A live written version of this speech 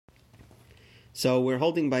So we're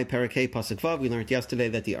holding by Parakeh Pasuk Vav. We learned yesterday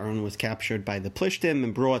that the Aron was captured by the Plishtim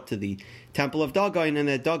and brought to the temple of Dagon, and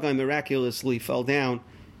that Dagon miraculously fell down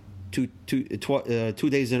two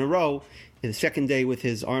days in a row, the second day with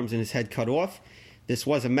his arms and his head cut off. This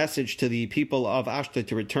was a message to the people of Ashdod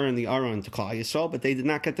to return the Aron to Klal Yisrael, but they did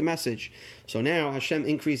not get the message. So now Hashem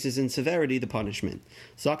increases in severity the punishment.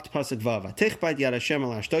 Zakt Pasuk Vav, Atichbad Yad Hashem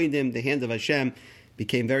al Ashdoidim, the hand of Hashem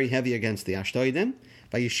became very heavy against the Ashdoidim.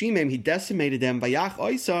 By Yeshimim, he decimated them. By Yach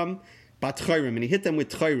Oisam, Bat Chayrim, and he hit them with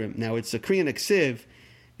Chayrim. Now it's a Korean Ksiv.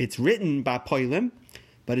 It's written Bat Poilim,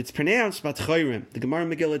 but it's pronounced Bat Chayrim. The Gemara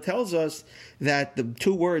Megillah tells us that the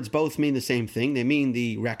two words both mean the same thing. They mean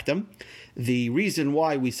the rectum. The reason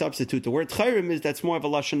why we substitute the word Chayrim is that's more of a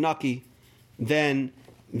Lashon Naki than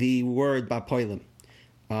the word Bat Poilim.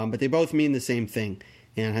 But they both mean the same thing.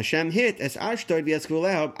 And Hashem hit as Ashdod,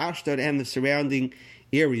 Ashdod and the surrounding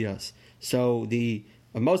areas. So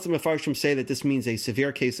most of the Mefarshim say that this means a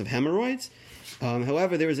severe case of hemorrhoids.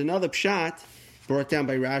 However, there is another pshat brought down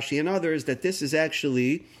by Rashi and others that this is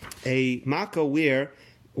actually a makkah where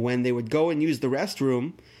when they would go and use the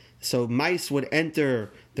restroom, so mice would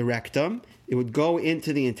enter the rectum, it would go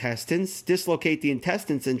into the intestines, dislocate the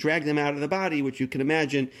intestines, and drag them out of the body, which you can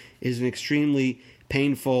imagine is an extremely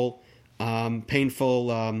painful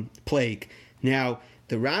plague. Now,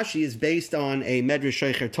 the Rashi is based on a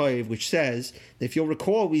Medrash Sheicher Toiv, which says, if you'll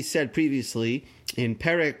recall, we said previously in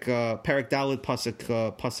Perek Dalet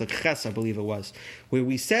Pasuk Ches, I believe it was, where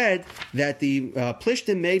we said that the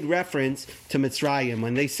Plishtim made reference to Mitzrayim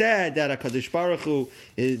when they said that HaKadosh Baruch Hu,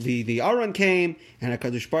 the Aron came and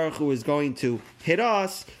HaKadosh Baruch Hu is going to hit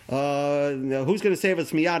us. Who's going to save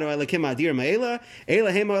us? Miyadu Elikim Adir Ma'ela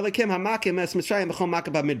Elahemo Elikim Hamakim Es Mitzrayim B'chol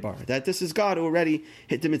Makkah B'Midbar. That this is God who already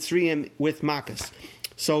hit the Mitzrayim with Makkahs.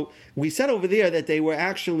 So we said over there that they were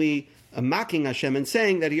actually mocking Hashem and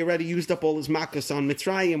saying that he already used up all his makkahs on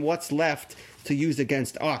Mitzrayim. What's left to use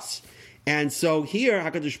against us? And so here,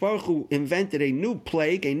 HaKadosh Baruch Hu invented a new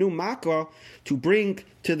plague, a new makkah, to bring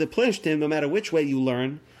to the Plishtim, no matter which way you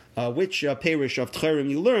learn, which parish of Tcherim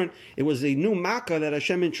you learn, it was a new makkah that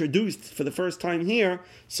Hashem introduced for the first time here,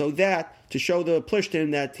 so that, to show the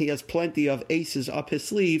Plishtim that he has plenty of aces up his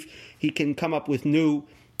sleeve, he can come up with new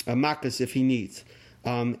makkahs if he needs.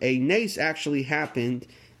 A nace actually happened,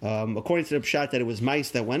 according to the pshat, that it was mice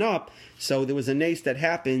that went up. So there was a nace that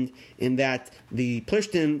happened in that the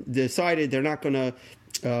Plishtim decided they're not going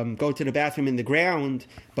to go to the bathroom in the ground,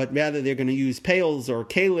 but rather they're going to use pails or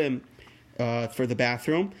kalim for the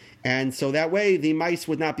bathroom, and so that way the mice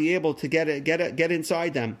would not be able to get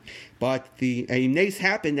inside them. But a nace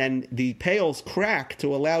happened, and the pails cracked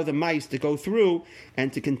to allow the mice to go through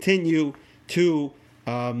and to continue to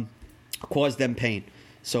cause them pain.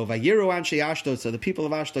 So Vayiru Anshe Ashdod, so the people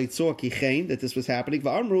of Ashdod saw Kichein, that this was happening.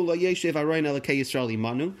 Va'amru lo yeshev Aron elokei Yisrael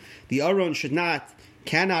imanu. The Aron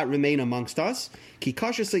cannot remain amongst us. Ki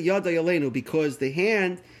kashas yadai aleinu, because the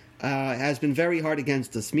hand has been very hard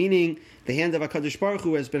against us, meaning the hand of HaKadosh Baruch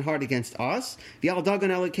Hu has been hard against us. V'al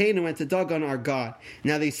Dagon Elokeinu, and to Dagon our God.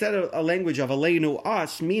 Now they said a language of aleinu,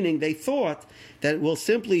 us, meaning they thought that we'll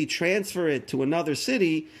simply transfer it to another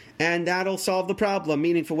city and that'll solve the problem,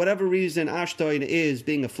 meaning for whatever reason Ashdod is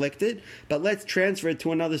being afflicted, but let's transfer it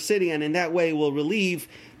to another city, and in that way we'll relieve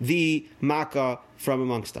the makkah from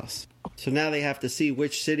amongst us. So now they have to see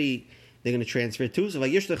which city they're going to transfer it to. So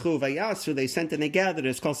Vayishlechu Vayasu, they sent and they gathered,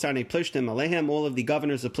 it's called Sarnei Plishtim, Alehem, all of the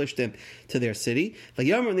governors of Plishtim, to their city.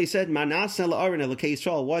 Vayomer, and they said, Manaseh la'aron elokei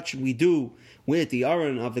Yisrael, what should we do with the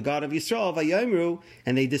Aron of the God of Yisrael? Vayomru,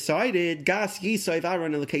 and they decided, Gas Yisaiv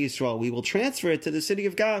Aron elokei Yisrael, we will transfer it to the city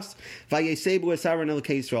of Gas. Vayesebu es Aron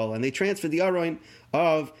elokei Yisrael, and they transferred the Aron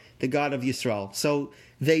of the God of Yisrael. So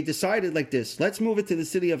they decided like this, let's move it to the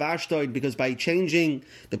city of Ashdod, because by changing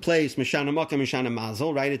the place, Mishana Makkah, Mishana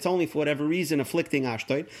Mazel, right, it's only for whatever reason afflicting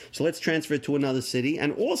Ashdod, so let's transfer it to another city.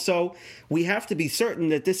 And also, we have to be certain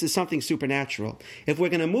that this is something supernatural. If we're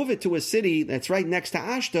going to move it to a city that's right next to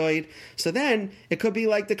Ashdod, so then it could be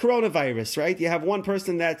like the coronavirus, right? You have one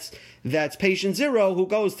person that's patient zero who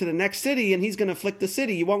goes to the next city and he's going to afflict the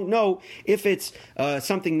city. You won't know if it's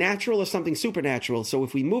something natural or something supernatural. So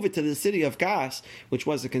if we move it to the city of Gas, which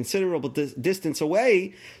was a considerable distance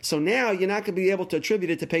away, so now you're not going to be able to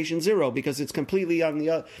attribute it to patient zero because it's completely on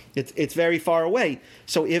the it's very far away.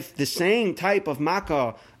 So if the same type of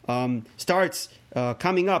makkah starts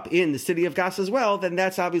coming up in the city of Gas as well, then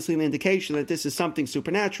that's obviously an indication that this is something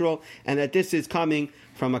supernatural and that this is coming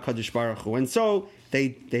from HaKadosh Baruch Hu. And so they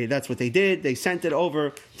that's what they did. They sent it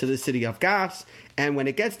over to the city of Gas. And when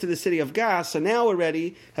it gets to the city of Gas, so now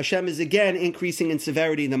already Hashem is again increasing in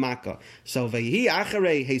severity in the Makkah. So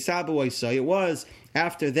it was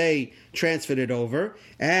after they transferred it over.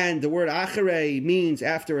 And the word acharei means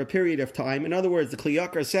after a period of time. In other words, the Kli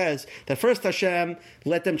Yakar says that first Hashem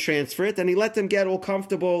let them transfer it, and he let them get all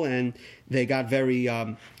comfortable, and they got very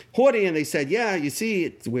haughty, and they said, yeah, you see,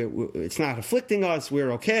 it's not afflicting us,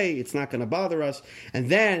 we're okay, it's not going to bother us. And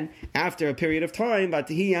then, after a period of time, then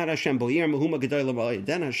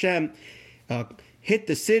Hashem hit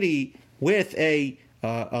the city with a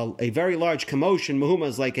very large commotion. Mahuma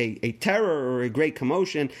is like a terror or a great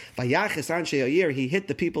commotion. Vayachis anshe yayir, he hit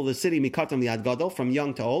the people of the city mikatam liad gadol, from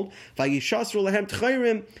young to old. Vayishasru lehem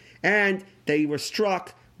tchayrim, and they were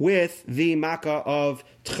struck with the makkah of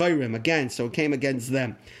tchayrim again. So it came against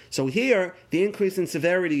them. So here, the increase in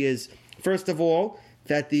severity is, first of all,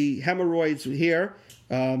 that the hemorrhoids here,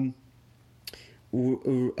 the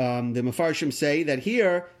Mefarshim say that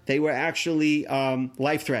here they were actually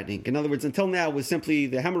life-threatening. In other words, until now it was simply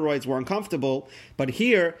the hemorrhoids were uncomfortable, but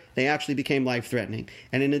here they actually became life-threatening.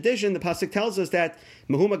 And in addition, the pasuk tells us that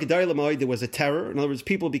Mahuma Gedai Lamoid, there was a terror. In other words,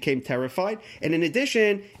 people became terrified. And in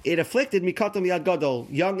addition, it afflicted Mikatam Yad Gadol,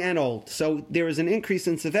 young and old. So there is an increase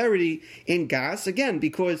in severity in Gas, again,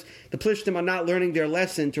 because the Plishtim are not learning their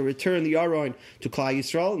lesson to return the Aron to Klal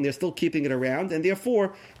Yisrael, and they're still keeping it around. And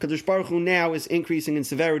therefore, Kadosh Baruch Hu now is increasing in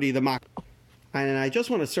severity the Makkah. And I just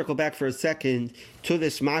want to circle back for a second to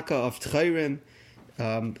this Makkah of Tchayrim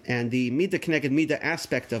and the Midah K'neged Midah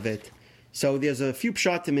aspect of it. So there's a few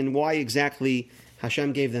pshatim in why exactly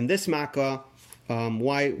Hashem gave them this Makkah,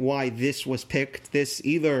 why this was picked. This,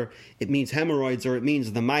 either it means hemorrhoids or it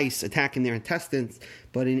means the mice attacking their intestines,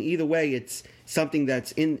 but in either way it's something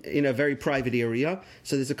that's in a very private area.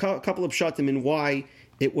 So there's a couple of pshatim in why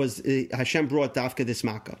it was Hashem brought Dafka this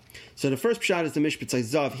Makkah. So the first pshat is the Mishpatzai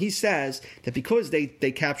Zav. He says that because they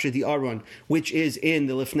captured the Aron, which is in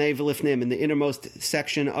the Lifnei V'Lifnim, in the innermost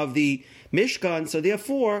section of the Mishkan, so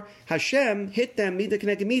therefore Hashem hit them Midah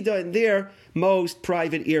K'neged Midah in their most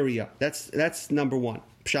private area. That's number one.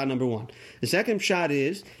 Pshat number one. The second pshat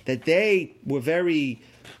is that they were very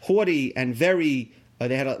haughty and very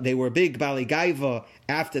they were big Bali Gaiva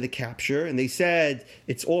after the capture, and they said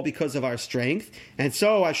it's all because of our strength. And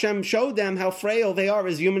so Hashem showed them how frail they are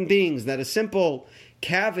as human beings, that a simple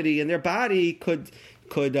cavity in their body could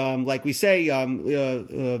like we say, that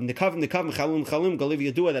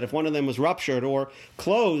if one of them was ruptured or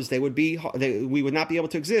closed, we would not be able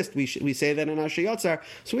to exist. We say that in our Yotzar.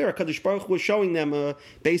 So here, HaKadosh Baruch Hu was showing them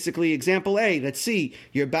basically example A, that see,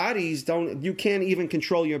 your bodies you can't even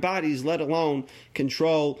control your bodies, let alone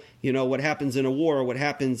control, what happens in a war, or what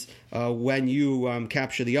happens when you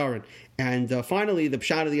capture the Aron. And finally, the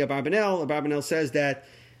Pshat of the Abarbanel says that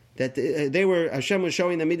Hashem was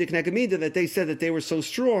showing them Midah K'neged Midah, that they said that they were so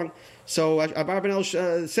strong. So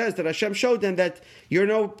Abarbanel says that Hashem showed them that you're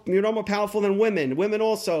no more powerful than women. Women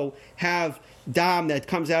also have dam that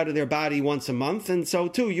comes out of their body once a month, and so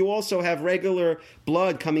too you also have regular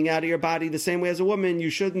blood coming out of your body the same way as a woman. You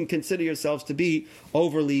shouldn't consider yourselves to be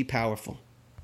overly powerful.